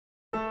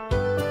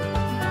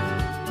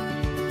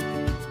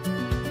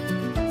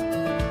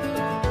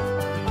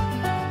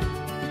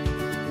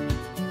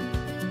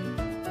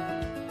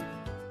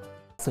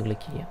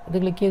Click ചെയ്യാം. ഇത്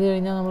click ചെയ്ത്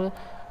കഴിഞ്ഞാൽ നമ്മൾ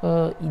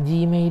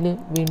ജിമെയിൽ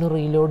വീണ്ടും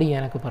റീലോഡ്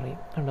ചെയ്യാനൊക്കെ പറയും.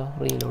 കണ്ടോ,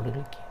 റീലോഡ്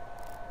ക്ലിക്ക് ചെയ്യാം.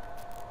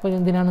 അപ്പോൾ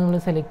എന്തിനാണ് നമ്മൾ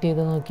സെലക്ട്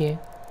ചെയ്ത് നോക്കിയേ,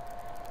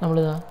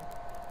 നമ്മളിതാ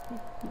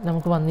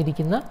നമുക്ക്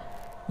വന്നിരിക്കുന്ന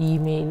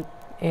ഇമെയിൽ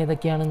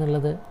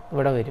ഏതൊക്കെയാണെന്നുള്ളത്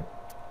ഇവിടെ വരും.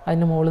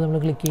 അതിൻ്റെ മുകളിൽ നമ്മൾ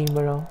ക്ലിക്ക്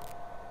ചെയ്യുമ്പോഴോ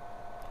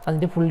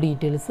അതിൻ്റെ ഫുൾ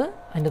ഡീറ്റെയിൽസ്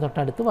അതിൻ്റെ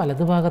തൊട്ടടുത്ത്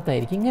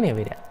വലതുഭാഗത്തായിരിക്കും ഇങ്ങനെ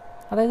വരിക.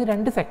 അതായത്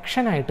 2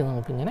 സെക്ഷനായിട്ട്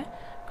നമുക്കിങ്ങനെ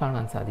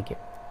കാണാൻ സാധിക്കും.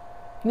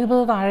 ഇനിയിപ്പോൾ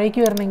താഴേക്ക്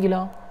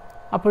വരണമെങ്കിലോ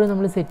അപ്പോഴും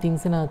നമ്മൾ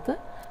സെറ്റിങ്സിനകത്ത്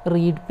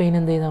റീഡ് പെയിൻ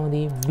എന്ത് ചെയ്താൽ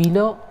മതി,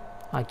 ബിലോ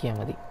ആക്കിയാൽ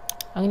മതി.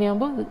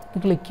 അങ്ങനെയാകുമ്പോൾ ഇത്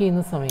ക്ലിക്ക്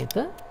ചെയ്യുന്ന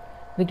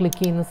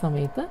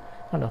സമയത്ത്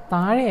കണ്ടോ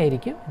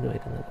താഴെയായിരിക്കും ഇത്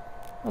വരുന്നത്.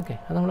 ഓക്കെ,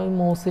 അത് നമ്മൾ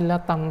മോസില്ല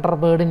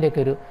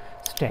തണ്ടർബേർഡിൻ്റെയൊക്കെ ഒരു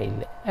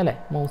സ്റ്റൈലിൽ അല്ലേ,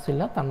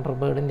 മോസില്ല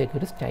തണ്ടർബേർഡിൻ്റെയൊക്കെ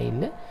ഒരു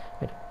സ്റ്റൈലിൽ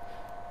വരും.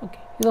 ഓക്കെ,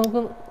 ഇത്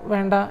നമുക്ക്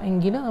വേണ്ട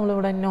എങ്കിൽ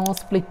നമ്മളിവിടെ നോ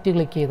സ്പ്ലിറ്റ്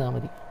ക്ലിക്ക് ചെയ്താൽ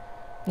മതി.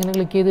 ഇങ്ങനെ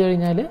ക്ലിക്ക് ചെയ്ത്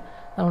കഴിഞ്ഞാൽ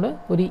നമ്മൾ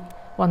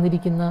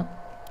വന്നിരിക്കുന്ന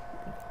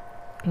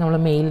നമ്മൾ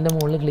മെയിലിൻ്റെ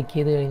മുകളിൽ ക്ലിക്ക്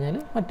ചെയ്ത് കഴിഞ്ഞാൽ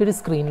മറ്റൊരു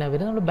സ്ക്രീനിൽ അവർ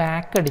നമ്മൾ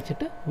ബാക്ക്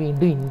അടിച്ചിട്ട്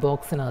വീണ്ടും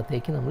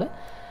ഇൻബോക്സിനകത്തേക്ക് നമ്മൾ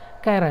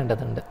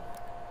കയറേണ്ടതുണ്ട്.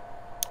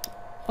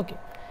 ഓക്കെ,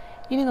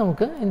 ഇനി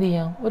നമുക്ക് എന്ത്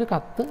ചെയ്യാം, ഒരു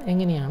കത്ത്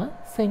എങ്ങനെയാണ്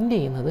സെൻഡ്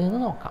ചെയ്യുന്നത് എന്ന്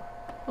നോക്കാം.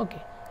 ഓക്കെ,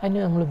 അതിന്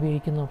നമ്മൾ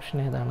ഉപയോഗിക്കുന്ന ഓപ്ഷൻ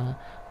ഏതാണ്,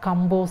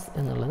 കമ്പോസ്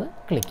എന്നുള്ളത്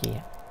ക്ലിക്ക്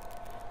ചെയ്യാം.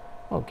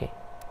 ഓക്കെ,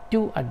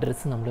 ടു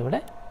അഡ്രസ്സ് നമ്മളിവിടെ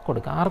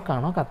കൊടുക്കുക.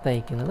 ആർക്കാണോ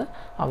കത്തയക്കുന്നത്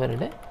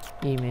അവരുടെ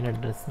ഇമെയിൽ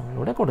അഡ്രസ്സ്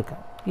നമ്മളിവിടെ കൊടുക്കാം.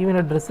 ഇമെയിൽ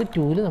അഡ്രസ്സ്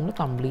 2ൽ നമ്മൾ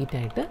കംപ്ലീറ്റ്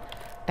ആയിട്ട്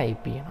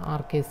ടൈപ്പ് ചെയ്യണം.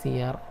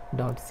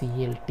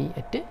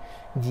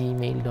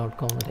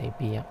 rkcr.clt@gmail.com എന്ന്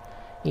ടൈപ്പ് ചെയ്യാം.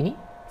 ഇനി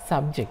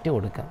സബ്ജക്റ്റ്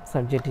കൊടുക്കാം.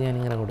 സബ്ജക്റ്റ്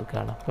ഞാനിങ്ങനെ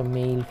കൊടുക്കുകയാണ്. അപ്പോൾ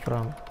mail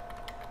from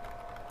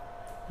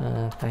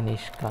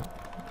Tanishka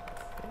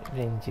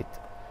Ranjith.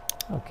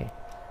 Okay,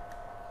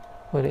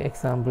 ഒരു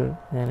എക്സാമ്പിൾ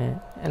ഞാൻ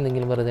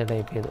എന്തെങ്കിലും വെറുതെ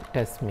ടൈപ്പ് ചെയ്തു,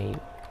 ടെസ്റ്റ് മെയിൽ.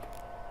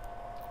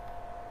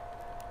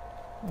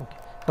 ഓക്കെ,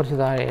 കുറച്ച്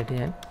താഴെയായിട്ട്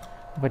ഞാൻ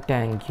അപ്പോൾ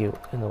താങ്ക് യു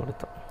എന്ന്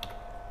കൊടുത്തു.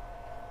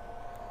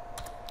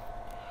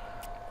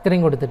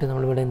 ഇത്രയും കൊടുത്തിട്ട്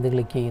നമ്മളിവിടെ എന്ത്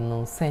ക്ലിക്ക് ചെയ്യുന്നു,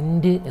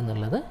 സെൻഡ്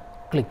എന്നുള്ളത്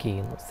ക്ലിക്ക്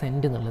ചെയ്യുന്നു.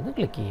 സെൻഡ് എന്നുള്ളത്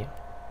ക്ലിക്ക് ചെയ്യാം.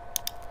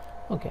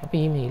 ഓക്കെ, അപ്പോൾ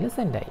ഈ മെയിൽ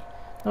സെൻഡായി.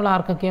 നമ്മൾ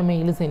ആർക്കൊക്കെയാണ്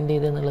മെയിൽ സെൻഡ്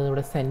ചെയ്തതെന്നുള്ളത്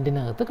ഇവിടെ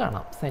സെൻഡിനകത്ത്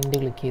കാണാം. സെൻഡ്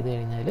ക്ലിക്ക് ചെയ്ത്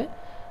കഴിഞ്ഞാൽ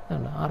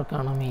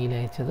ആർക്കാണോ മെയിൽ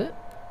അയച്ചത്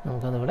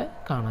നമുക്കതിവിടെ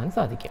കാണാൻ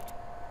സാധിക്കും.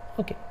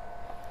 ഓക്കെ,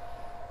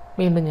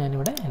 വീണ്ടും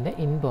ഞാനിവിടെ എൻ്റെ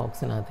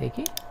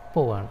ഇൻബോക്സിനകത്തേക്ക്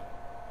പോവുകയാണ്.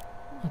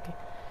 ഓക്കെ,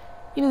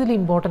 ഇനി ഇതിൽ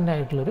ഇമ്പോർട്ടൻ്റ്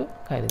ആയിട്ടുള്ളൊരു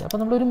കാര്യം, അപ്പോൾ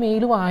നമ്മളൊരു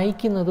മെയിൽ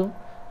വായിക്കുന്നതും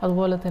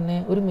അതുപോലെ തന്നെ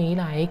ഒരു മെയിൽ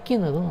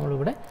അയക്കുന്നതും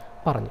നമ്മളിവിടെ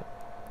പറഞ്ഞു.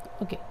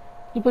 ഓക്കെ,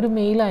 ഇപ്പോൾ ഒരു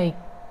മെയിൽ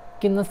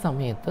അയക്കുന്ന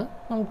സമയത്ത്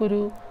നമുക്കൊരു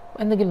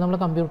എന്തെങ്കിലും നമ്മുടെ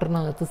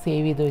കമ്പ്യൂട്ടറിനകത്ത്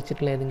സേവ് ചെയ്ത്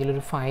വെച്ചിട്ടുള്ള ഏതെങ്കിലും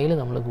ഒരു ഫയൽ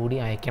നമ്മൾ കൂടി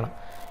അയക്കണം.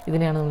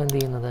 ഇതിനെയാണ് നമ്മൾ എന്ത്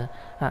ചെയ്യുന്നത്,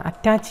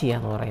 അറ്റാച്ച് ചെയ്യുക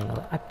എന്ന്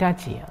പറയുന്നത്.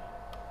 അറ്റാച്ച് ചെയ്യുക.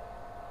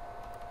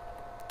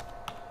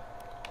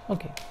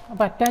 ഓക്കെ,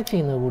 അപ്പോൾ അറ്റാച്ച്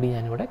ചെയ്യുന്നത് കൂടി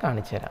ഞാനിവിടെ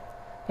കാണിച്ചു തരാം.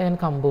 ഞാൻ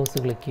കമ്പോസ്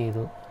ക്ലിക്ക്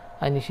ചെയ്തു.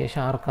 അതിനുശേഷം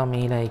ആർക്കാ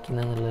മെയിൽ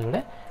അയക്കുന്നത് എന്നുള്ളത്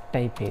ഇവിടെ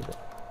ടൈപ്പ് ചെയ്തു.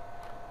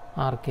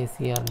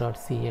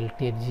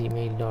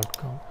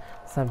 rkcr.clt@gmail.com.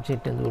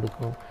 സബ്ജക്റ്റ് എന്ത്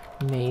കൊടുക്കും,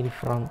 മെയിൽ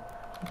ഫ്രം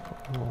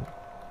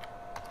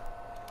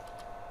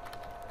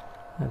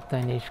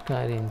തനിഷ്ക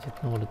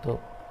രഞ്ജിത്ത് കൊടുത്തു.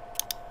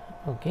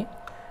 ഓക്കെ,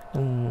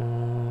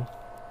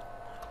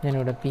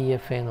 ഞാനിവിടെ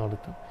PFA എന്ന്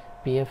കൊടുത്തു.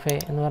 PFA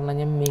എന്ന് പറഞ്ഞു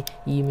കഴിഞ്ഞാൽ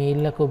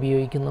ഇമെയിലിലൊക്കെ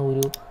ഉപയോഗിക്കുന്ന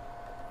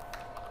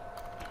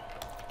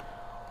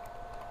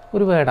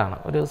ഒരു വേർഡാണ്,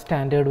 ഒരു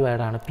സ്റ്റാൻഡേർഡ്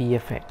വേർഡാണ്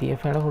PFA.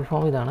 PFAയുടെ ഫുൾ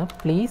ഫോം ഇതാണ്,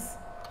 പ്ലീസ്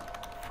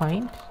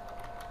ഫൈൻഡ്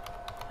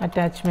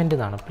അറ്റാച്ച്മെൻറ്റ്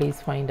എന്നാണ്. പ്ലീസ്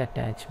ഫൈൻഡ്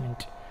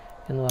അറ്റാച്ച്മെൻറ്റ്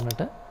എന്ന്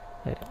പറഞ്ഞിട്ട്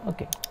വരും.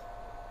 ഓക്കെ,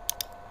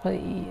 അപ്പോൾ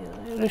ഈ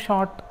ഒരു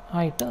ഷോർട്ട്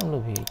ആയിട്ട് നമ്മൾ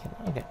ഉപയോഗിക്കുന്നു.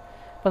 ഓക്കെ,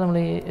 അപ്പോൾ നമ്മൾ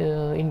ഈ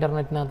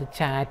ഇൻ്റർനെറ്റിനകത്ത്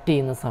ചാറ്റ്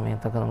ചെയ്യുന്ന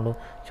സമയത്തൊക്കെ നമ്മൾ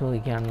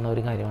ചോദിക്കാവുന്ന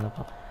ഒരു കാര്യമാണ്.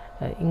 ഇപ്പോൾ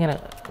ഇങ്ങനെ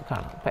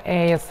കാണാം, ഇപ്പോൾ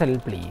ASL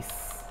പ്ലീസ്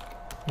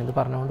എന്ന്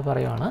പറഞ്ഞുകൊണ്ട്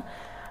പറയുവാണ്.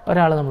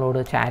 ഒരാൾ നമ്മളോട്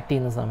ചാറ്റ്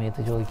ചെയ്യുന്ന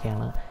സമയത്ത്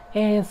ചോദിക്കുകയാണ്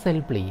ASL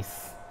പ്ലീസ്.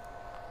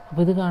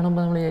 അപ്പോൾ ഇത്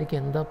കാണുമ്പോൾ നമ്മൾ വിചാരിക്കും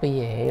എന്താ ഇപ്പോൾ ഈ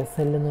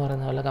ASL എന്ന്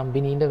പറയുന്ന പോലെ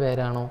കമ്പനീൻ്റെ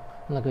പേരാണോ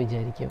എന്നൊക്കെ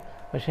വിചാരിക്കും.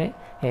 പക്ഷേ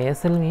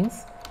ASL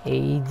means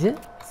age,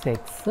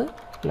 sex,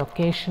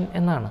 location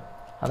എന്നാണ്.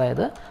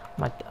 അതായത്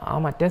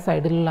മറ്റേ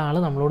സൈഡിലുള്ള ആൾ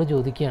നമ്മളോട്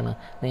ചോദിക്കുകയാണ്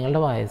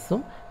നിങ്ങളുടെ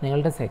വയസ്സും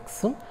നിങ്ങളുടെ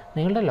സെക്സും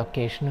നിങ്ങളുടെ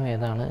ലൊക്കേഷനും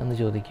ഏതാണ് എന്ന്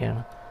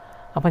ചോദിക്കുകയാണ്.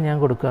 അപ്പോൾ ഞാൻ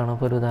കൊടുക്കുകയാണ്.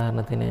 അപ്പോൾ ഒരു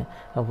ഉദാഹരണത്തിന്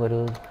അപ്പോൾ ഒരു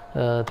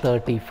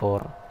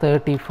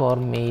 34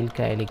 മെയിൽ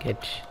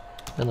കാലിക്കറ്റ്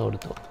എന്ന്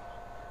കൊടുത്തു.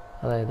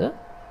 അതായത്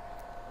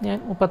ഞാൻ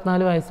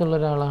 34 വയസ്സുള്ള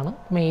ഒരാളാണ്,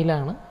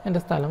 മെയിലാണ്, എൻ്റെ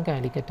സ്ഥലം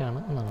കാലിക്കറ്റാണ്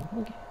എന്നാണ്.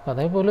 ഓക്കെ, അപ്പോൾ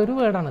അതേപോലെ ഒരു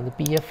വേർഡാണിത്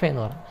PFA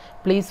എന്ന് പറയുന്നത്,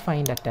 പ്ലീസ്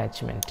ഫൈൻഡ്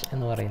അറ്റാച്ച്മെൻറ്റ്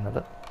എന്ന്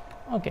പറയുന്നത്.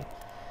 ഓക്കെ,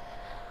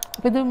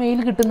 അപ്പോൾ ഇത് മെയിൽ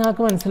കിട്ടുന്ന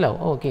ആൾക്ക് മനസ്സിലാവും.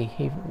 ഓക്കെ,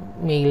 ഈ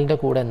മെയിലിൻ്റെ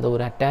കൂടെ എന്തോ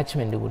ഒരു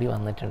അറ്റാച്ച്മെൻറ്റ് കൂടി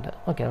വന്നിട്ടുണ്ട്.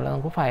 ഓക്കെ, അവിടെ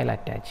നമുക്ക് ഫയൽ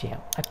അറ്റാച്ച്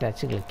ചെയ്യാം.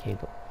 അറ്റാച്ച് ക്ലിക്ക്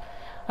ചെയ്തു.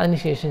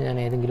 അതിനുശേഷം ഞാൻ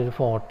ഏതെങ്കിലും ഒരു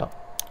ഫോട്ടോ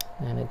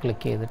ഞാൻ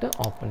ക്ലിക്ക് ചെയ്തിട്ട്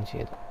ഓപ്പൺ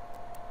ചെയ്തു.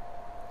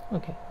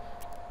 ഓക്കെ,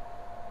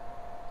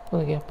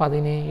 ഓക്കെ,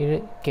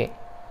 17K,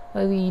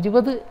 അതായത്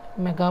 20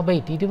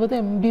 മെഗാബൈറ്റ് 20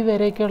 MB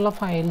വരെയൊക്കെയുള്ള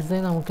ഫയൽസേ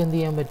നമുക്ക് എന്ത്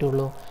ചെയ്യാൻ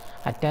പറ്റുള്ളൂ,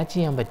 അറ്റാച്ച്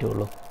ചെയ്യാൻ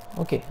പറ്റുള്ളൂ.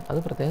 ഓക്കെ, അത്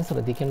പ്രത്യേകം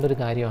ശ്രദ്ധിക്കേണ്ട ഒരു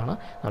കാര്യമാണ്.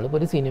 നമ്മളിപ്പോൾ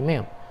ഒരു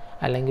സിനിമയോ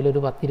അല്ലെങ്കിൽ ഒരു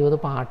 10-20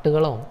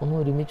 പാട്ടുകളോ ഒന്നും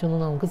ഒരുമിച്ചൊന്നും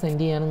നമുക്ക്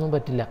സെൻഡ് ചെയ്യാനൊന്നും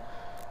പറ്റില്ല.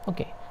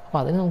 ഓക്കെ, അപ്പോൾ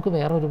അതിന് നമുക്ക്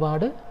വേറെ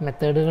ഒരുപാട്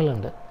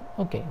മെത്തേഡുകളുണ്ട്.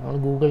 ഓക്കെ, നമ്മൾ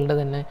ഗൂഗിളിൻ്റെ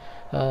തന്നെ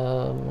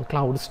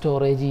ക്ലൗഡ്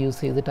സ്റ്റോറേജ്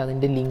യൂസ് ചെയ്തിട്ട്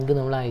അതിൻ്റെ ലിങ്ക്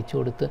നമ്മൾ അയച്ചു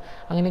കൊടുത്ത്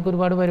അങ്ങനെയൊക്കെ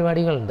ഒരുപാട്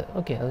പരിപാടികളുണ്ട്.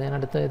 ഓക്കെ, അത് ഞാൻ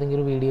അടുത്ത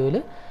ഏതെങ്കിലും വീഡിയോയിൽ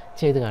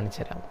ചെയ്ത്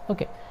കാണിച്ചു തരാം.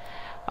 ഓക്കെ,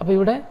 അപ്പോൾ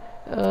ഇവിടെ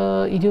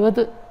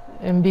 20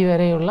 MB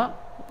വരെയുള്ള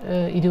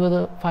 20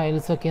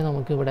 ഫയൽസൊക്കെ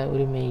നമുക്കിവിടെ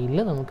ഒരു മെയിലിൽ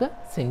നമുക്ക്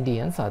സെൻഡ്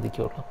ചെയ്യാൻ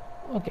സാധിക്കുകയുള്ളൂ.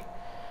 ഓക്കെ,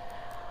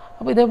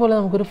 അപ്പോൾ ഇതേപോലെ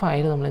നമുക്കൊരു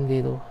ഫയൽ നമ്മൾ എന്ത്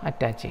ചെയ്തു,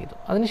 അറ്റാച്ച് ചെയ്തു.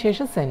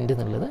 അതിനുശേഷം സെൻഡ്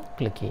എന്നുള്ളത്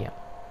ക്ലിക്ക് ചെയ്യാം.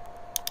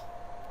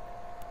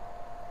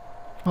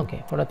 ഓക്കെ,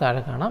 ഇവിടെ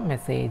താഴെ കാണാം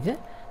മെസ്സേജ്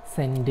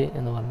സെൻഡ്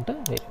എന്ന് പറഞ്ഞിട്ട്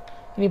വരും.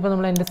 ഇനിയിപ്പോൾ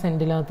നമ്മൾ എൻ്റെ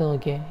സെൻഡിനകത്ത്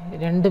നോക്കിയാൽ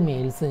 2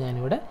 മെയിൽസ്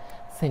ഞാനിവിടെ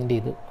സെൻഡ്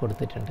ചെയ്ത്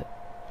കൊടുത്തിട്ടുണ്ട്.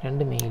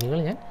 2 മെയിലുകൾ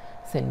ഞാൻ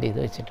സെൻഡ് ചെയ്ത്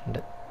വെച്ചിട്ടുണ്ട്.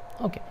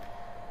 ഓക്കെ,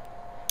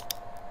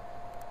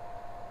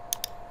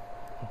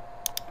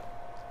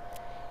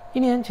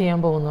 ഇനി ഞാൻ ചെയ്യാൻ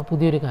പോകുന്ന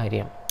പുതിയൊരു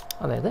കാര്യം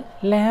അതായത്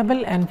ലേബൽ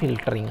ആൻഡ്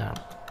ഫിൽട്ടറിംഗ്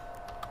ആണ്.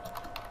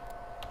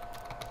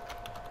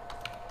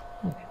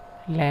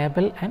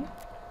 ലേബൽ ആൻഡ്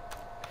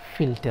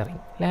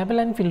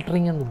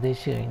ഫിൽട്ടറിംഗ് എന്ന്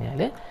ഉദ്ദേശിച്ച് കഴിഞ്ഞാൽ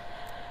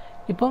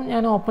ഇപ്പം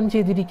ഞാൻ ഓപ്പൺ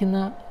ചെയ്തിരിക്കുന്ന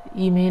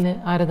ഇമെയിൽ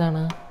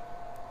ആരതാണ്,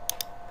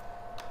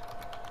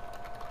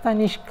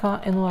 തനിഷ്ക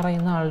എന്ന്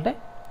പറയുന്ന ആളുടെ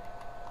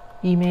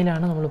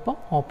ഇമെയിലാണ് നമ്മളിപ്പോൾ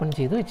ഓപ്പൺ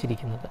ചെയ്ത്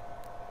വെച്ചിരിക്കുന്നത്.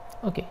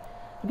 ഓക്കെ,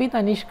 അപ്പോൾ ഈ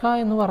തനിഷ്ക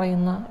എന്ന്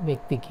പറയുന്ന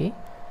വ്യക്തിക്ക്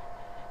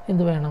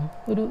എന്ത് വേണം,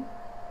 ഒരു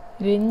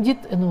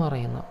രഞ്ജിത്ത് എന്ന്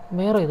പറയുന്ന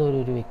വേറെ ഏതോ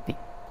ഒരു വ്യക്തി,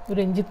 ഒരു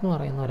രഞ്ജിത്ത് എന്ന്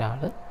പറയുന്ന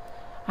ഒരാൾ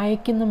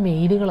അയക്കുന്ന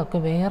മെയിലുകളൊക്കെ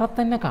വേറെ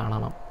തന്നെ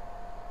കാണണം.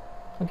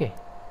 ഓക്കെ,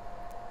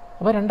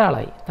 അപ്പോൾ 2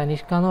 ആളായി,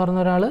 തനിഷ്ക എന്ന്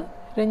പറയുന്ന ഒരാൾ,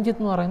 രഞ്ജിത്ത്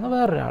എന്ന് പറയുന്ന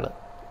വേറൊരാൾ.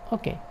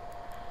 ഓക്കെ,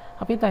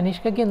 അപ്പോൾ ഈ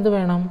തനിഷ്കയ്ക്ക് എന്ത്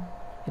വേണം,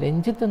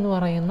 രഞ്ജിത്ത് എന്ന്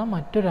പറയുന്ന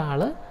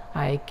മറ്റൊരാൾ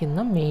അയക്കുന്ന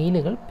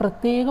മെയിലുകൾ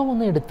പ്രത്യേകം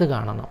ഒന്ന് എടുത്ത്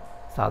കാണണം.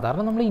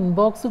 സാധാരണ നമ്മൾ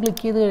ഇൻബോക്സ്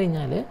ക്ലിക്ക് ചെയ്ത്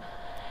കഴിഞ്ഞാൽ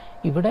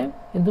ഇവിടെ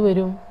എന്ത്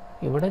വരും,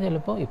 ഇവിടെ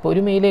ചിലപ്പോൾ ഇപ്പോൾ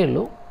ഒരു മെയിലേ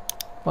ഉള്ളൂ,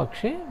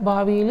 പക്ഷേ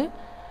ഭാവിയിൽ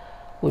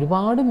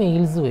ഒരുപാട്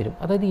മെയിൽസ് വരും.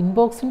 അതായത്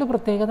ഇൻബോക്സിൻ്റെ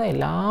പ്രത്യേകത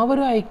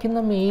എല്ലാവരും അയക്കുന്ന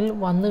മെയിൽ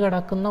വന്ന്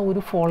കിടക്കുന്ന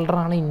ഒരു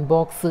ഫോൾഡറാണ്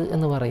ഇൻബോക്സ്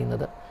എന്ന്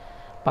പറയുന്നത്.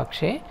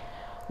 പക്ഷേ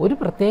ഒരു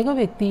പ്രത്യേക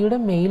വ്യക്തിയുടെ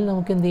മെയിൽ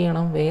നമുക്ക് എന്ത്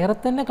ചെയ്യണം, വേറെ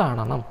തന്നെ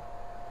കാണണം.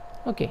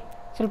 ഓക്കെ,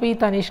 ചിലപ്പോൾ ഈ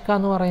തനിഷ്ക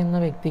എന്ന് പറയുന്ന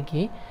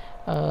വ്യക്തിക്ക്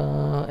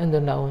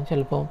എന്തുണ്ടാവും,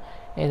 ചിലപ്പോൾ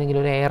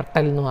ഏതെങ്കിലും ഒരു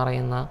എയർടെൽ എന്ന്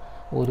പറയുന്ന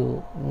ഒരു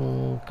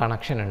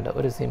കണക്ഷൻ ഉണ്ട്,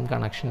 ഒരു സിം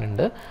കണക്ഷൻ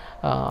ഉണ്ട്,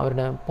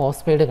 അവരുടെ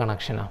പോസ്റ്റ് പെയ്ഡ്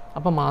കണക്ഷനാണ്.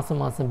 അപ്പോൾ മാസം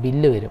മാസം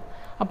ബില്ല് വരും.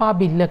 അപ്പോൾ ആ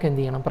ബില്ലൊക്കെ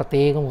എന്ത് ചെയ്യണം,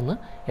 പ്രത്യേകം ഒന്ന്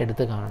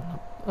എടുത്ത് കാണണം.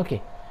 ഓക്കെ,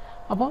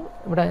 അപ്പോൾ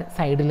ഇവിടെ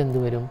സൈഡിൽ എന്ത്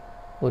വരും,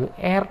 ഒരു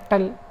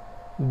എയർടെൽ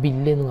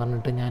ബില്ല് എന്ന്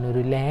പറഞ്ഞിട്ട്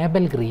ഞാനൊരു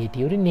ലേബൽ ക്രിയേറ്റ്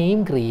ചെയ്യും, ഒരു നെയിം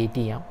ക്രിയേറ്റ്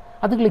ചെയ്യാം.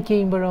 അത് ക്ലിക്ക്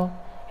ചെയ്യുമ്പോഴോ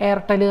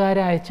എയർടെലുകാർ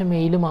അയച്ച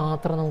മെയിൽ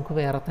മാത്രം നമുക്ക്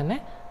വേറെ തന്നെ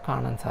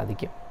കാണാൻ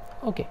സാധിക്കും.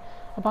 ഓക്കെ,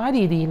 അപ്പോൾ ആ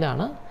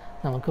രീതിയിലാണ്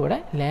നമുക്കിവിടെ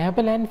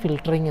ലേബൽ ആൻഡ്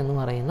ഫിൽട്ടറിംഗ് എന്ന്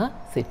പറയുന്ന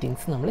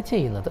സെറ്റിങ്സ് നമ്മൾ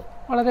ചെയ്യുന്നത്.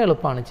 വളരെ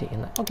എളുപ്പമാണ്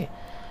ചെയ്യുന്നത്. ഓക്കെ,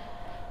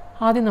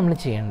 ആദ്യം നമ്മൾ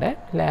ചെയ്യേണ്ടത്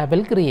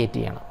ലേബൽ ക്രിയേറ്റ്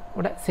ചെയ്യണം.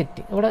 ഇവിടെ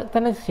സെറ്റിംഗ് ഇവിടെ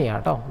തന്നെ ചെയ്യാം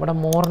കേട്ടോ. ഇവിടെ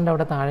മോറിൻ്റെ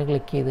അവിടെ താഴെ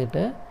ക്ലിക്ക്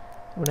ചെയ്തിട്ട്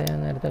ഇവിടെ ഞാൻ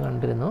നേരത്തെ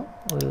കണ്ടിരുന്നു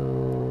ഒരു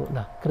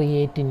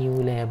ക്രിയേറ്റ് ന്യൂ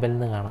ലേബൽ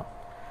എന്ന് കാണാം.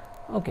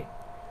 ഓക്കെ,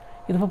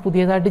 ഇതിപ്പോൾ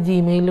പുതിയതായിട്ട്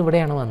ജിമെയിൽ ഇവിടെ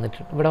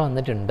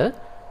വന്നിട്ടുണ്ട്.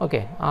 ഓക്കെ,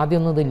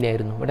 ആദ്യമൊന്നും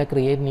ഇതില്ലായിരുന്നു, ഇവിടെ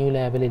ക്രിയേറ്റ് ന്യൂ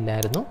ലേബൽ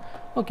ഇല്ലായിരുന്നു.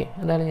 ഓക്കെ,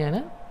 എന്തായാലും ഞാൻ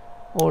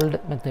ഓൾഡ്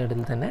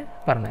മെത്തേഡിൽ തന്നെ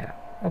പറഞ്ഞുതരാം.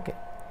 ഓക്കെ,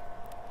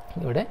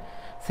 ഇവിടെ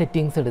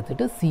സെറ്റിങ്സ്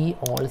എടുത്തിട്ട് സി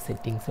ഓൾ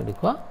സെറ്റിങ്സ്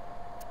എടുക്കുക.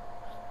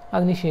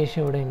 അതിനുശേഷം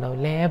ഇവിടെ ഉണ്ടാവും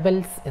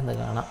ലേബൽസ് എന്ന്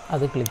കാണാം,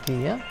 അത് ക്ലിക്ക്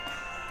ചെയ്യുക.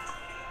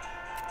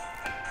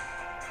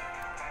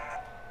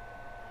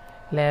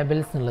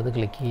 ലേബൽസ് എന്നുള്ളത്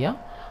ക്ലിക്ക്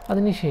ചെയ്യുക.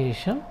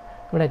 അതിനുശേഷം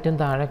ഇവിടെ ഏറ്റവും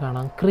താഴെ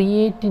കാണാം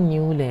ക്രിയേറ്റ്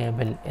ന്യൂ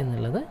ലേബൽ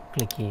എന്നുള്ളത്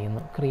ക്ലിക്ക്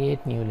ചെയ്യുന്നു.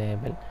 Create new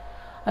label.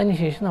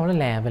 അതിനുശേഷം നമ്മൾ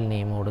ലേബൽ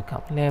നെയിം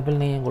കൊടുക്കാം. ലേബൽ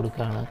നെയിം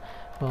കൊടുക്കുകയാണ്.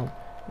 അപ്പോൾ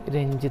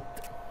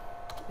രഞ്ജിത്ത്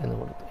എന്ന്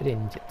കൊടുത്തു,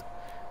 രഞ്ജിത്ത്.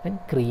 ദെൻ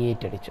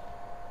ക്രിയേറ്റ് അടിച്ചു.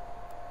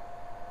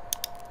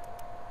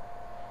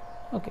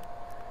 ഓക്കെ,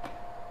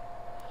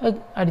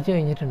 അടിച്ചു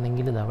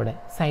കഴിഞ്ഞിട്ടുണ്ടെങ്കിൽ ഇതവിടെ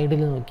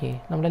സൈഡിൽ നോക്കിയേ,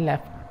 നമ്മുടെ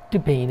ലെഫ്റ്റ്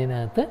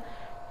പെയിനിനകത്ത്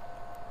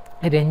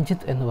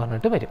രഞ്ജിത്ത് എന്ന്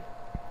പറഞ്ഞിട്ട് വരും.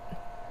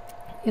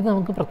 ഇത്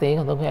നമുക്ക്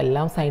പ്രത്യേകം നോക്കുക,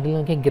 എല്ലാം സൈഡിൽ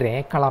നോക്കിയാൽ ഗ്രേ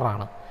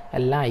കളറാണ്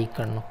എല്ലാ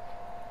ഐക്കണിനും.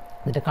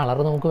 ഇതിൻ്റെ കളർ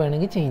നമുക്ക്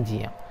വേണമെങ്കിൽ ചേഞ്ച്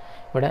ചെയ്യാം.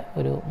 ഇവിടെ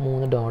ഒരു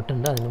 3 ഡോട്ട്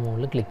ഉണ്ട്, അതിന്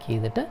മുകളിൽ ക്ലിക്ക്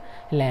ചെയ്തിട്ട്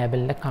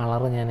ലേബലിൻ്റെ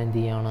കളർ ഞാൻ എന്ത്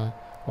ചെയ്യുകയാണ്,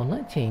 ഒന്ന്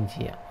ചേഞ്ച്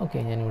ചെയ്യാം. ഓക്കെ,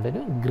 ഞാനിവിടെ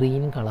ഒരു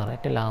ഗ്രീൻ കളർ,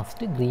 ഏറ്റവും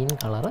ലാസ്റ്റ് ഗ്രീൻ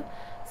കളർ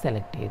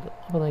സെലക്ട് ചെയ്തു.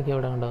 അപ്പോൾ നോക്കിയാൽ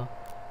ഇവിടെ കണ്ടോ,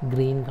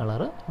 ഗ്രീൻ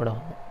കളർ ഇവിടെ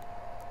വന്നു.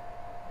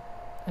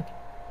 ഓക്കെ,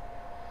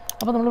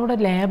 അപ്പോൾ നമ്മളിവിടെ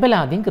ലേബൽ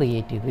ആദ്യം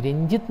ക്രിയേറ്റ് ചെയ്തു,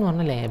 രഞ്ജിത്ത് എന്ന്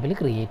പറഞ്ഞ ലേബൽ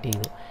ക്രിയേറ്റ്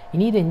ചെയ്തു.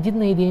 ഇനി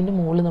രഞ്ജിത്ത് എഴുതിയതിൻ്റെ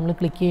മുകളിൽ നമ്മൾ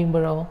ക്ലിക്ക്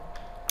ചെയ്യുമ്പോൾ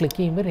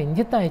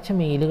രഞ്ജിത്ത് അയച്ച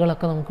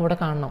മെയിലുകളൊക്കെ നമുക്കിവിടെ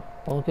കാണണം.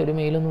 അപ്പോൾ നമുക്ക് ഒരു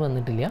മെയിലൊന്നും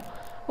വന്നിട്ടില്ല.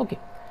 ഓക്കെ,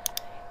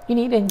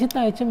 ഇനി രഞ്ജിത്ത്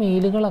അയച്ച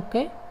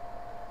മെയിലുകളൊക്കെ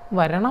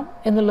വരണം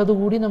എന്നുള്ളത്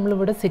കൂടി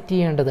നമ്മളിവിടെ സെറ്റ്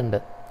ചെയ്യേണ്ടതുണ്ട്.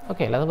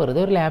 ഓക്കെ, അല്ലാതെ വെറുതെ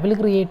ഒരു ലേബൽ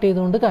ക്രിയേറ്റ്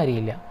ചെയ്തുകൊണ്ട്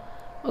കാര്യമില്ല.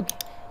 ഓക്കെ,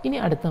 ഇനി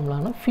അടുത്ത്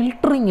നമ്മളാണ്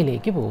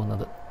ഫിൽട്ടറിങ്ങിലേക്ക്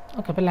പോകുന്നത്.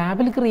 ഓക്കെ, അപ്പോൾ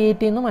ലേബൽ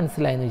ക്രിയേറ്റ് ചെയ്യുന്നത്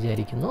മനസ്സിലായെന്ന്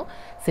വിചാരിക്കുന്നു.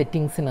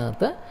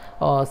 സെറ്റിങ്സിനകത്ത്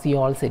C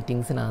all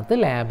സെറ്റിങ്സിനകത്ത്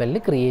ലേബലിൽ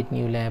create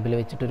new label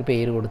വെച്ചിട്ടൊരു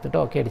പേര് കൊടുത്തിട്ട്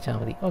ഓക്കെ അടിച്ചാൽ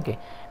മതി. ഓക്കെ,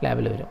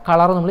 ലേബൽ വരും.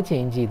 കളർ നമ്മൾ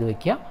ചേഞ്ച് ചെയ്ത്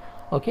വെക്കുക.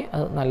 ഓക്കെ,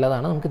 അത്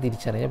നല്ലതാണ്, നമുക്ക്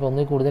തിരിച്ചറിയാം. അപ്പോൾ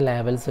ഒന്നിൽ കൂടുതൽ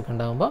ലേബൽസ് ഒക്കെ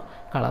ഉണ്ടാകുമ്പോൾ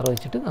കളർ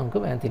വെച്ചിട്ട് നമുക്ക്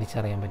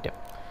തിരിച്ചറിയാൻ പറ്റും.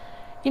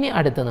 ഇനി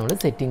അടുത്ത് നമ്മൾ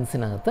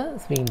സെറ്റിങ്സിനകത്ത്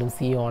വീണ്ടും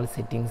സി ഓൾ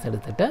സെറ്റിങ്സ്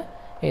എടുത്തിട്ട്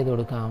ഏത്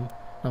കൊടുക്കാം,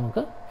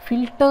 നമുക്ക്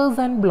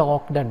ഫിൽട്ടേഴ്സ് ആൻഡ്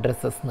ബ്ലോക്ക്ഡ്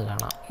അഡ്രസ്സസ് എന്ന്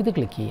കാണാം. ഇത്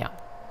ക്ലിക്ക് ചെയ്യാം.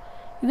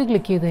 ഇത്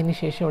ക്ലിക്ക് ചെയ്തതിന്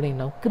ശേഷം ഇവിടെ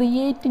ഉണ്ടാവും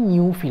ക്രിയേറ്റ്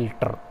ന്യൂ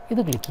ഫിൽട്ടർ.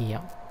 ഇത് ക്ലിക്ക്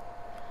ചെയ്യാം.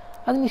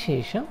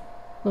 അതിനുശേഷം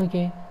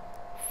നോക്കിയേ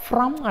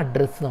ഫ്രം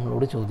അഡ്രസ്സ്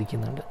നമ്മളോട്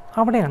ചോദിക്കുന്നുണ്ട്.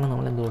 അവിടെയാണ്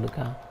നമ്മൾ എന്ത്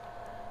കൊടുക്കുക,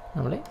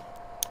 നമ്മൾ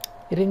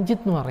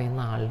രഞ്ജിത്ത് എന്ന്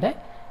പറയുന്ന ആളുടെ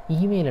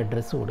ഇമെയിൽ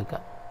അഡ്രസ്സ് കൊടുക്കുക.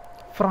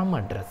 ഫ്രം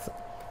അഡ്രസ്സ്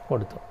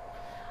കൊടുത്തു.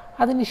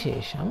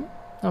 അതിനുശേഷം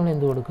നമ്മൾ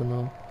എന്ത് കൊടുക്കുന്നു,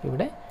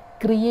 ഇവിടെ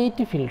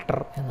ക്രിയേറ്റ് ഫിൽട്ടർ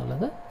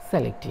എന്നുള്ളത്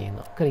സെലക്ട്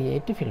ചെയ്യുന്നു.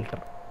 Create filter.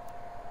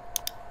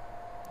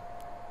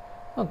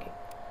 ഓക്കെ.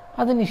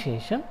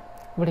 അതിനുശേഷം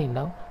ഇവിടെ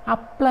ഉണ്ടാവും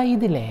അപ്ലൈ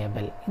ദി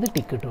ലേബൽ. ഇത്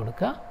ടിക്കറ്റ്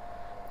കൊടുക്കുക.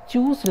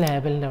 ചൂസ്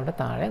ലേബലിൻ്റെ അവിടെ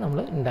താഴെ നമ്മൾ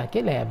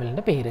ഉണ്ടാക്കിയ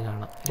ലേബലിൻ്റെ പേര്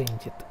കാണാം,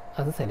 രഞ്ജിത്ത്.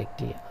 അത് സെലക്ട്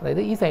ചെയ്യുക.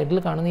 അതായത് ഈ സൈഡിൽ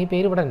കാണുന്ന ഈ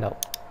പേര് ഇവിടെ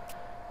ഉണ്ടാവും,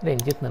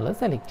 രഞ്ജിത്ത് എന്നുള്ളത്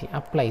സെലക്ട്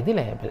ചെയ്യുക. Apply the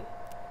label.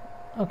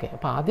 ഓക്കെ.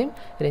 അപ്പോൾ ആദ്യം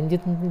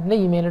രഞ്ജിത്തിൻ്റെ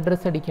ഇമെയിൽ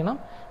അഡ്രസ്സ് അടിക്കണം,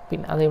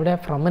 പിന്നെ അതിവിടെ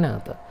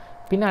ഫ്രമിനകത്ത്.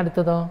 പിന്നെ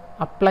അടുത്തതോ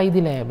അപ്ലൈ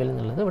ദി ലേബൽ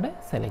എന്നുള്ളത് ഇവിടെ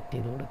സെലക്ട്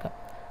ചെയ്ത് കൊടുക്കുക.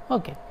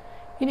 ഓക്കെ.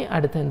 ഇനി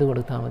അടുത്ത എന്ത്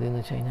കൊടുത്താൽ മതി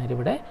എന്ന് വെച്ച് കഴിഞ്ഞാൽ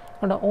ഇവിടെ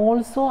ഉണ്ട്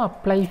also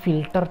apply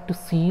filter to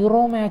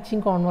zero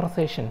matching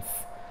conversations.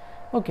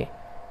 Okay.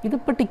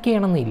 ഇതിപ്പോൾ ടിക്ക്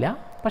ചെയ്യണമെന്നില്ല,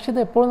 പക്ഷേ ഇത്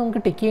എപ്പോഴും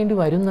നമുക്ക് ടിക്ക് ചെയ്യേണ്ടി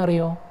വരും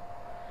എന്നറിയോ.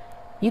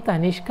 ഈ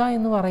തനിഷ്ക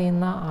എന്ന്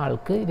പറയുന്ന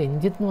ആൾക്ക്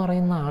രഞ്ജിത്ത് എന്ന്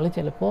പറയുന്ന ആൾ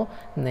ചിലപ്പോൾ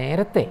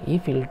നേരത്തെ ഈ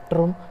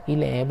ഫിൽറ്ററും ഈ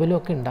ലേബലും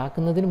ഒക്കെ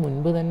ഉണ്ടാക്കുന്നതിന്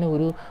മുൻപ് തന്നെ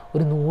ഒരു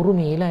 100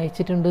 മെയിൽ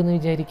അയച്ചിട്ടുണ്ട് എന്ന്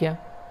വിചാരിക്കുക.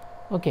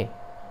 ഓക്കെ.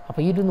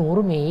 അപ്പോൾ ഈ ഒരു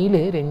 100 മെയിൽ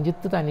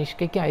രഞ്ജിത്ത്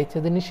തനിഷ്കയ്ക്ക്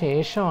അയച്ചതിന്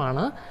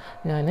ശേഷമാണ്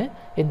ഞാൻ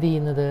എന്ത്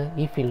ചെയ്യുന്നത്,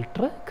 ഈ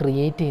ഫിൽട്ടർ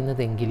ക്രിയേറ്റ്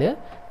ചെയ്യുന്നതെങ്കിൽ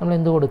നമ്മൾ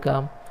എന്ത്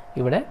കൊടുക്കാം,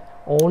 ഇവിടെ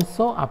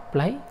also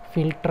apply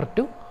filter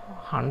to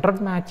 100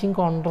 matching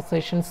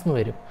conversations എന്ന്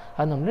വരും.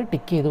 അത് നമ്മൾ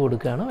ടിക്ക് ചെയ്ത്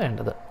കൊടുക്കുകയാണ്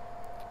വേണ്ടത്.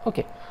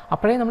 ഓക്കെ.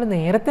 അപ്പോഴേ നമ്മൾ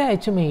നേരത്തെ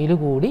അയച്ച മെയിൽ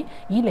കൂടി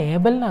ഈ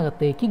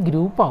ലേബലിനകത്തേക്ക്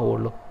ഗ്രൂപ്പ്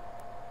ആവുള്ളൂ.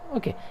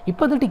 ഓക്കെ.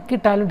 ഇപ്പോൾ അത് ടിക്ക്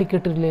ഇട്ടാലും ടിക്ക്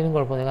ഇട്ടില്ലെങ്കിലും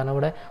കുഴപ്പമില്ല, കാരണം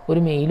ഇവിടെ ഒരു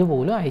മെയിൽ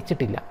പോലും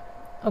അയച്ചിട്ടില്ല.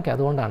 ഓക്കെ.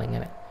 അതുകൊണ്ടാണ്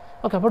ഇങ്ങനെ.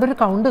 ഓക്കെ. അപ്പോൾ ഒരു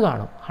കൗണ്ട്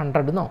കാണും,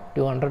 100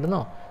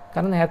 200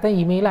 കാരണം നേരത്തെ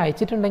ഇമെയിൽ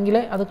അയച്ചിട്ടുണ്ടെങ്കിൽ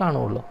അത്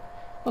കാണുള്ളൂ.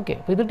 ഓക്കെ.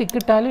 അപ്പോൾ ഇത് ടിക്ക്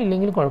ഇട്ടാലും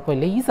ഇല്ലെങ്കിലും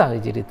കുഴപ്പമില്ല ഈ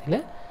സാഹചര്യത്തിൽ.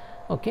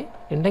 ഓക്കെ.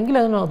 ഉണ്ടെങ്കിൽ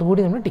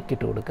അതുകൂടി നമ്മൾ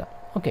ടിക്കറ്റ് കൊടുക്കുക.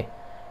 ഓക്കെ.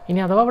 ഇനി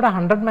അഥവാ ഇവിടെ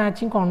 100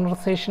 മാച്ചിങ്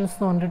കോൺവെർസേഷൻസ്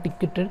എന്ന്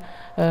പറഞ്ഞിട്ട്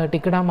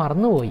ടിക്കിടാൻ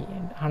മറന്നുപോയി,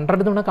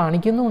 100 തവണ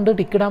കാണിക്കുന്നുമുണ്ട്,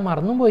 ടിക്കിടാൻ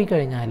മറന്നു പോയി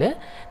കഴിഞ്ഞാൽ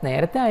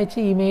നേരത്തെ അയച്ച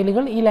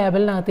ഇമെയിലുകൾ ഈ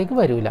ലേബലിനകത്തേക്ക്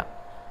വരില്ല.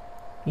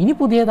 ഇനി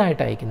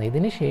പുതിയതായിട്ട് അയക്കുന്ന,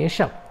 ഇതിന്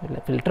ശേഷം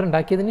ഫിൽട്ടർ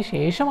ഉണ്ടാക്കിയതിന്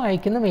ശേഷം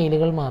അയക്കുന്ന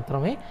മെയിലുകൾ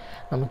മാത്രമേ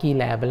നമുക്ക് ഈ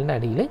ലേബലിൻ്റെ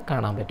അടിയിൽ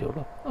കാണാൻ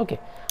പറ്റുള്ളൂ. ഓക്കെ.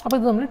 അപ്പോൾ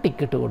ഇത് നമ്മൾ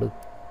ടിക്കറ്റ്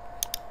കൊടുക്കും,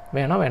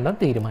 വേണോ വേണ്ടോ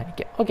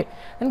തീരുമാനിക്കാം. ഓക്കെ.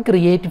 ഞാൻ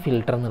ക്രിയേറ്റ്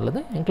ഫിൽട്ടർ എന്നുള്ളത്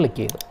ഞാൻ ക്ലിക്ക്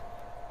ചെയ്തു.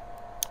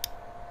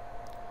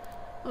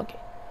 ഓക്കെ.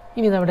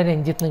 ഇനി ഇതവിടെ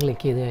രഞ്ജിത്ത്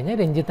ക്ലിക്ക് ചെയ്ത് കഴിഞ്ഞാൽ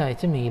രഞ്ജിത്ത്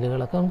അയച്ച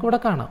മെയിലുകളൊക്കെ നമുക്കിവിടെ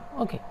കാണാം.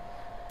 ഓക്കെ.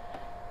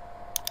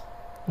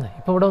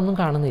 ഇപ്പോൾ ഇവിടെ ഒന്നും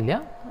കാണുന്നില്ല.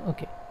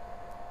 ഓക്കെ.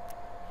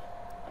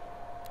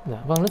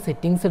 അപ്പോൾ നമ്മൾ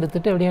സെറ്റിങ്സ്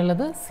എടുത്തിട്ട്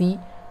എവിടെയുള്ളത്, സി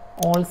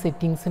ഓൾ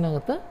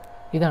സെറ്റിങ്സിനകത്ത്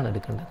ഇതാണ്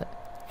എടുക്കേണ്ടത്.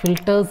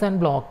 ഫിൽട്ടേഴ്സ് ആൻഡ്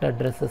ബ്ലോക്ക്ഡ്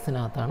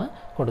അഡ്രസ്സസിനകത്താണ്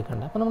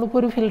കൊടുക്കേണ്ടത്. അപ്പോൾ നമ്മളിപ്പോൾ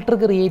ഒരു ഫിൽട്ടർ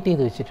ക്രിയേറ്റ്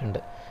ചെയ്ത് വെച്ചിട്ടുണ്ട്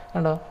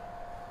കണ്ടോ,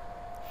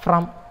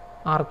 from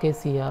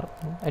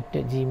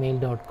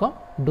rkcr@gmail.com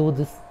do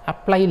this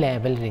apply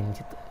label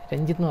Ranjith.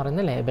 Ranjith എന്ന്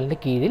പറയുന്ന ലേബലിൻ്റെ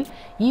കീഴിൽ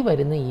ഈ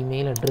വരുന്ന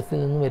ഇമെയിൽ അഡ്രസ്സിൽ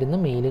നിന്ന് വരുന്ന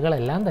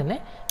മെയിലുകളെല്ലാം തന്നെ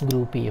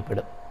ഗ്രൂപ്പ്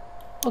ചെയ്യപ്പെടും.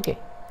 ഓക്കെ.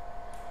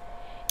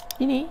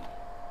 ഇനി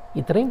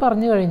ഇത്രയും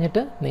പറഞ്ഞു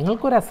കഴിഞ്ഞിട്ട്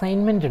നിങ്ങൾക്കൊരു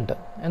അസൈൻമെൻ്റ് ഉണ്ട്.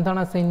 എന്താണ്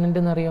അസൈൻമെൻ്റ്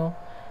എന്നറിയോ,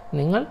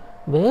 നിങ്ങൾ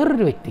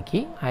വേറൊരു വ്യക്തിക്ക്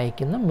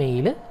അയക്കുന്ന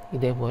മെയിൽ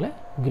ഇതേപോലെ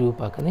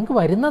ഗ്രൂപ്പാക്കുക. നിങ്ങൾക്ക്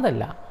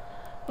വരുന്നതല്ല.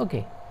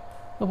 ഓക്കെ.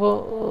 അപ്പോൾ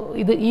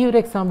ഈ ഒരു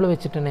എക്സാമ്പിൾ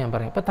വെച്ചിട്ട് തന്നെ ഞാൻ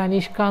പറയാം. ഇപ്പോൾ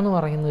തനിഷ്ക എന്ന്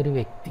പറയുന്ന ഒരു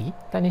വ്യക്തി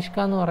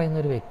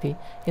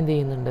എന്ത്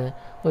ചെയ്യുന്നുണ്ട്,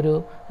 ഒരു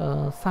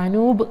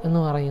സനൂപ് എന്ന്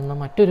പറയുന്ന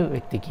മറ്റൊരു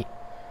വ്യക്തിക്ക്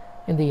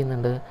എന്ത്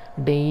ചെയ്യുന്നുണ്ട്,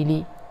 ഡെയിലി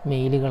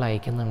മെയിലുകൾ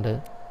അയക്കുന്നുണ്ട്.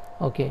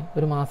 ഓക്കെ.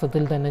 ഒരു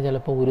മാസത്തിൽ തന്നെ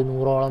ചിലപ്പോൾ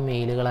 100ഓളം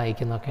മെയിലുകൾ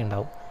അയക്കുന്നൊക്കെ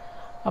ഉണ്ടാവും.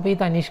 അപ്പോൾ ഈ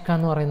തനിഷ്ക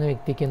എന്ന് പറയുന്ന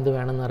വ്യക്തിക്ക് എന്ത്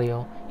വേണമെന്നറിയോ,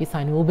 ഈ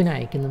സനൂപിന്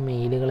അയക്കുന്ന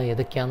മെയിലുകൾ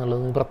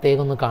ഏതൊക്കെയാണെന്നുള്ളത്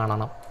പ്രത്യേകം ഒന്ന്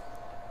കാണണം.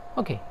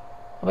 ഓക്കെ.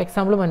 അപ്പോൾ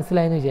എക്സാമ്പിൾ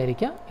മനസ്സിലായെന്ന്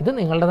വിചാരിക്കുക. ഇത്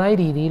നിങ്ങളുടേതായ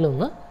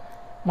രീതിയിലൊന്ന്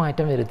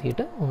മാറ്റം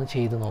വരുത്തിയിട്ട് ഒന്ന്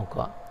ചെയ്ത്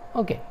നോക്കുക.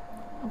 ഓക്കെ.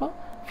 അപ്പോൾ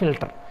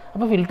ഫിൽട്ടർ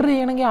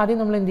ചെയ്യണമെങ്കിൽ ആദ്യം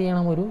നമ്മൾ എന്ത്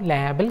ചെയ്യണം, ഒരു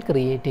ലേബൽ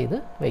ക്രിയേറ്റ് ചെയ്ത്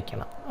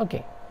വെക്കണം. ഓക്കെ.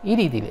 ഈ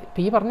രീതിയിൽ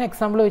ഇപ്പോൾ ഈ പറഞ്ഞ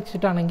എക്സാമ്പിൾ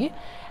വെച്ചിട്ടാണെങ്കിൽ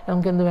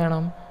നമുക്ക് എന്ത്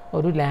വേണം,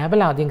 ഒരു ലേബൽ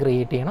ആദ്യം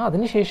ക്രിയേറ്റ് ചെയ്യണം,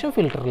 അതിനുശേഷം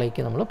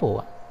ഫിൽട്ടറിലേക്ക് നമ്മൾ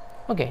പോവാം.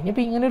 ഓക്കെ.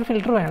 ഇനിയിപ്പോൾ ഇങ്ങനെ ഒരു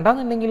ഫിൽട്ടർ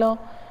വേണ്ടാന്നുണ്ടെങ്കിലോ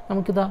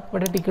നമുക്കിതാ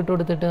ഇവിടെ ടിക്കറ്റ്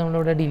കൊടുത്തിട്ട്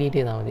നമ്മളിവിടെ ഡിലീറ്റ്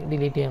ചെയ്താൽ മതി.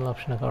 ഡിലീറ്റ് ചെയ്യാനുള്ള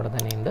ഓപ്ഷനൊക്കെ അവിടെ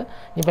തന്നെ ഉണ്ട്.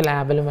 ഇനിയിപ്പോൾ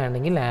ലേബലും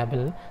വേണമെങ്കിൽ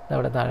ലേബൽ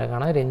അവിടെ താഴെ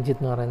കാണാം,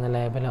 രഞ്ജിത്ത് എന്ന് പറയുന്ന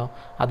ലേബലോ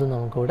അത്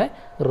നമുക്കിവിടെ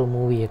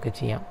റിമൂവ് ചെയ്യുകയൊക്കെ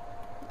ചെയ്യാം.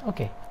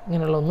 ഓക്കെ.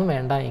 ഇങ്ങനെയുള്ള ഒന്നും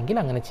വേണ്ട എങ്കിൽ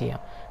അങ്ങനെ ചെയ്യാം.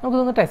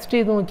 നമുക്കിതൊന്ന് ടെസ്റ്റ്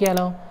ചെയ്ത്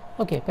നോക്കിയാലോ.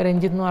 ഓക്കെ. ഇപ്പോൾ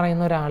രഞ്ജിത്ത് എന്ന്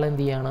പറയുന്ന ഒരാൾ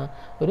എന്ത് ചെയ്യാണ്,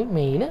 ഒരു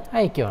മെയിൽ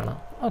അയക്കുവാണ്.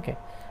 ഓക്കെ.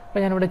 അപ്പോൾ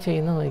ഞാനിവിടെ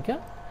ചെയ്യുന്നത് നോക്കുക,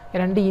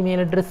 2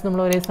 ഇമെയിൽ അഡ്രസ്സ്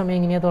നമ്മൾ ഒരേ സമയം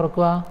എങ്ങനെയാണ്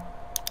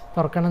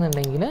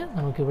തുറക്കണമെന്നുണ്ടെങ്കിൽ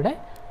നമുക്കിവിടെ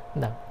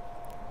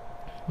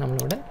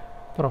നമ്മളിവിടെ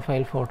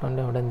പ്രൊഫൈൽ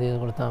ഫോട്ടോൻ്റെ അവിടെ എന്ത് ചെയ്ത്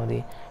കൊടുത്താൽ മതി,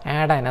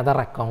 ആഡ് അനദർ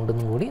അക്കൗണ്ട്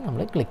എന്നും കൂടി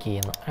നമ്മൾ ക്ലിക്ക്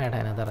ചെയ്യുന്നു. Add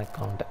another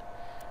account.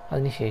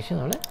 അതിനുശേഷം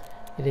നമ്മൾ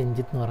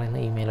രഞ്ജിത്ത് എന്ന് പറയുന്ന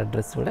ഇമെയിൽ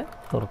അഡ്രസ്സ് ഇവിടെ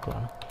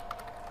തുറക്കുകയാണ്.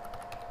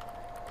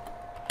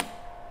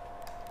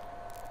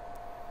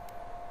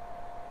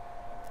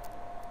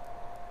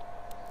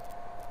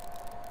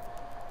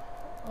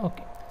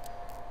 ഓക്കെ.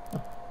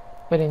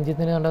 ഇപ്പോൾ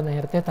രഞ്ജിത്തിന് കണ്ടോ,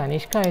 നേരത്തെ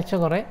തനിഷ്ക അയച്ച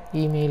കുറേ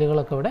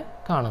ഇമെയിലുകളൊക്കെ ഇവിടെ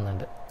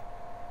കാണുന്നുണ്ട്.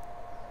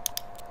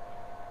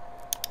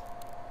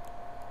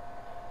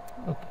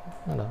 ഓക്കെ.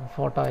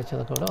 ഫോട്ടോ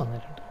അയച്ചതൊക്കെ ഇവിടെ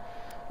വന്നിട്ടുണ്ട്.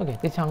 ഓക്കെ,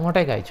 തിരിച്ച്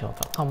അങ്ങോട്ടേക്ക് അയച്ചു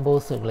നോക്കാം.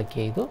 കമ്പോസ് ക്ലിക്ക്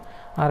ചെയ്തു.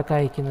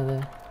 ആർക്കാണ്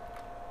അയക്കുന്നത്?